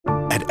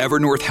At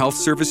Evernorth Health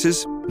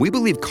Services, we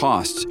believe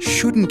costs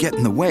shouldn't get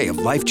in the way of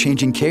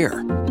life-changing care,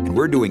 and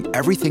we're doing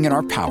everything in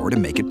our power to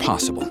make it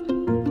possible.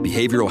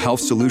 Behavioral health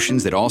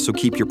solutions that also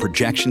keep your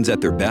projections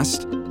at their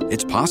best?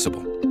 It's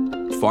possible.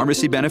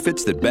 Pharmacy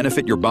benefits that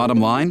benefit your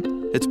bottom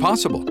line? It's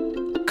possible.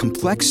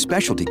 Complex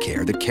specialty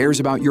care that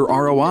cares about your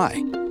ROI?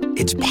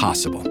 It's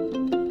possible.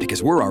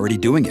 Because we're already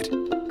doing it.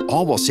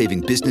 All while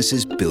saving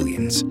businesses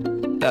billions.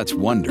 That's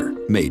Wonder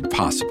made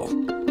possible.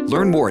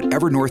 Learn more at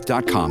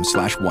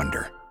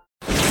evernorth.com/wonder.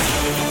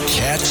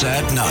 Cats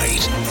at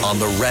Night on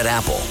the Red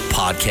Apple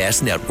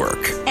Podcast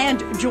Network.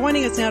 And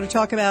joining us now to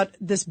talk about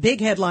this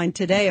big headline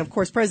today, of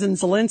course, President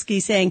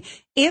Zelensky saying,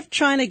 if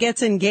China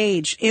gets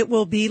engaged, it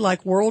will be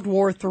like World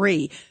War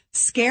III.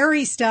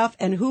 Scary stuff,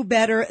 and who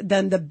better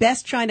than the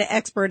best China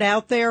expert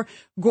out there,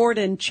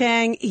 Gordon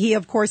Chang. He,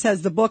 of course,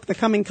 has the book, The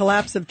Coming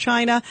Collapse of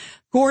China.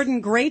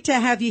 Gordon, great to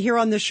have you here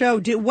on the show.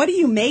 What do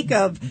you make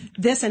of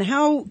this, and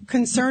how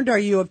concerned are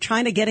you of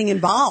China getting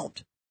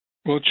involved?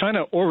 Well,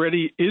 China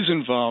already is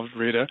involved,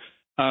 Rita.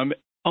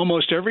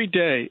 Almost every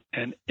day,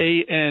 an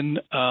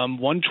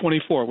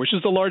AN-124, which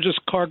is the largest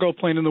cargo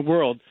plane in the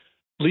world,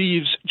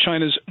 leaves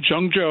China's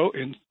Zhengzhou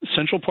in the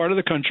central part of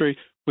the country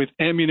with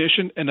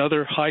ammunition and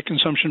other high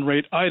consumption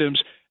rate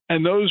items.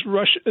 And those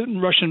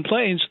Russian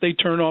planes, they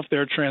turn off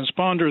their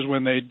transponders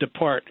when they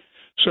depart.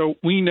 So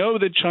we know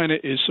that China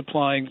is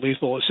supplying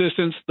lethal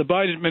assistance. The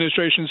Biden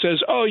administration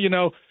says,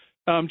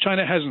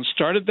 China hasn't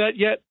started that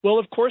yet. Well,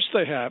 of course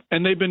they have.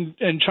 And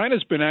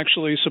China's been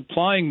actually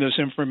supplying this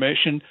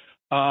information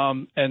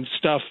and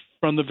stuff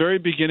from the very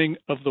beginning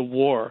of the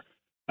war.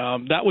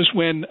 That was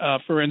when,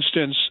 for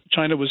instance,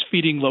 China was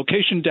feeding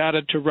location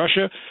data to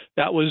Russia.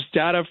 That was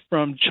data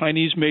from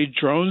Chinese-made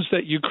drones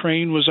that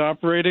Ukraine was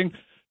operating.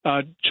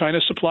 China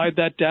supplied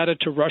that data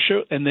to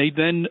Russia, and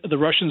the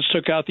Russians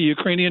took out the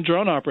Ukrainian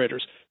drone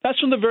operators. That's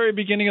from the very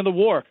beginning of the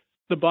war.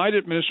 The Biden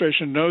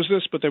administration knows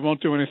this, but they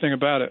won't do anything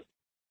about it.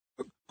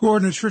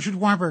 Gordon, it's Richard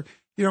Weinberg.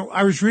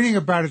 I was reading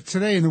about it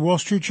today in the Wall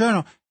Street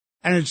Journal,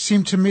 and it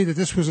seemed to me that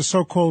this was a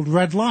so-called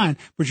red line,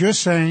 but you're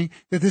saying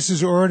that this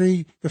is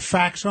already the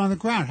facts on the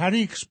ground. How do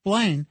you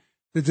explain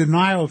the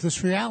denial of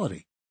this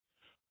reality?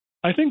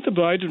 I think the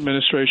Biden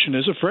administration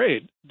is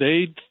afraid.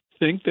 They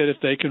think that if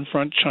they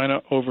confront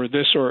China over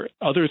this or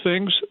other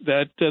things,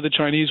 that the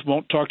Chinese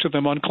won't talk to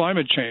them on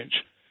climate change.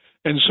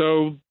 And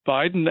so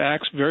Biden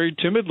acts very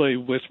timidly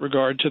with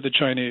regard to the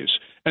Chinese.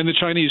 And the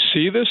Chinese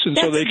see this, and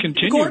so they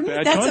continue Gordon,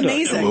 bad that's conduct.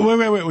 Amazing.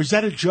 Wait. Was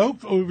that a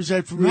joke, or was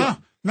that for real?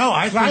 No,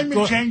 I climate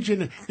think change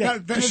and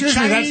the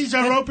Chinese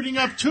are opening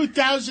up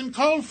 2,000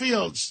 coal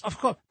fields. Of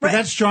course. But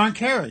that's John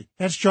Kerry.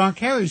 That's John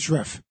Kerry's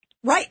riff.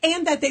 Right,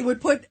 and that they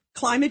would put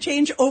climate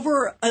change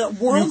over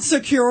world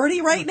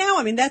security right now?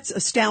 I mean, that's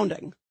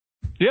astounding.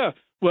 Yeah,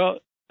 well,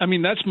 I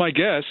mean, that's my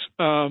guess.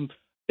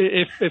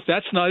 If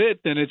that's not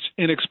it, then it's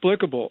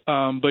inexplicable.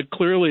 But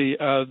clearly,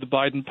 the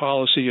Biden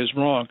policy is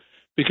wrong,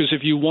 because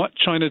if you want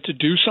China to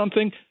do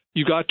something,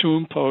 you got to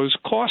impose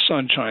costs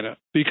on China,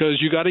 because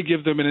you got to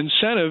give them an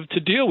incentive to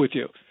deal with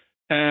you.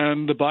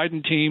 And the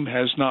Biden team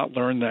has not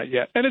learned that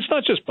yet. And it's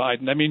not just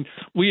Biden. I mean,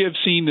 we have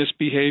seen this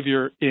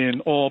behavior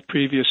in all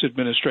previous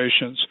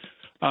administrations.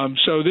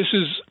 So this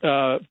is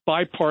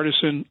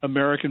bipartisan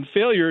American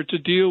failure to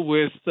deal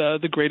with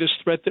the greatest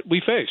threat that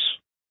we face.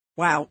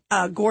 Wow.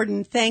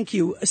 Gordon, thank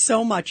you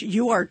so much.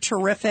 You are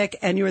terrific,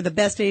 and you're the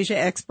best Asia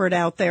expert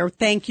out there.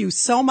 Thank you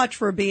so much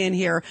for being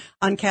here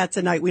on Cats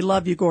at Night. We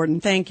love you,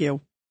 Gordon. Thank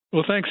you.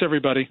 Well, thanks,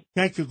 everybody.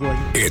 Thank you,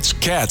 Gordon. It's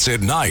Cats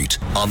at Night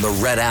on the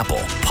Red Apple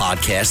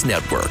Podcast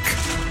Network.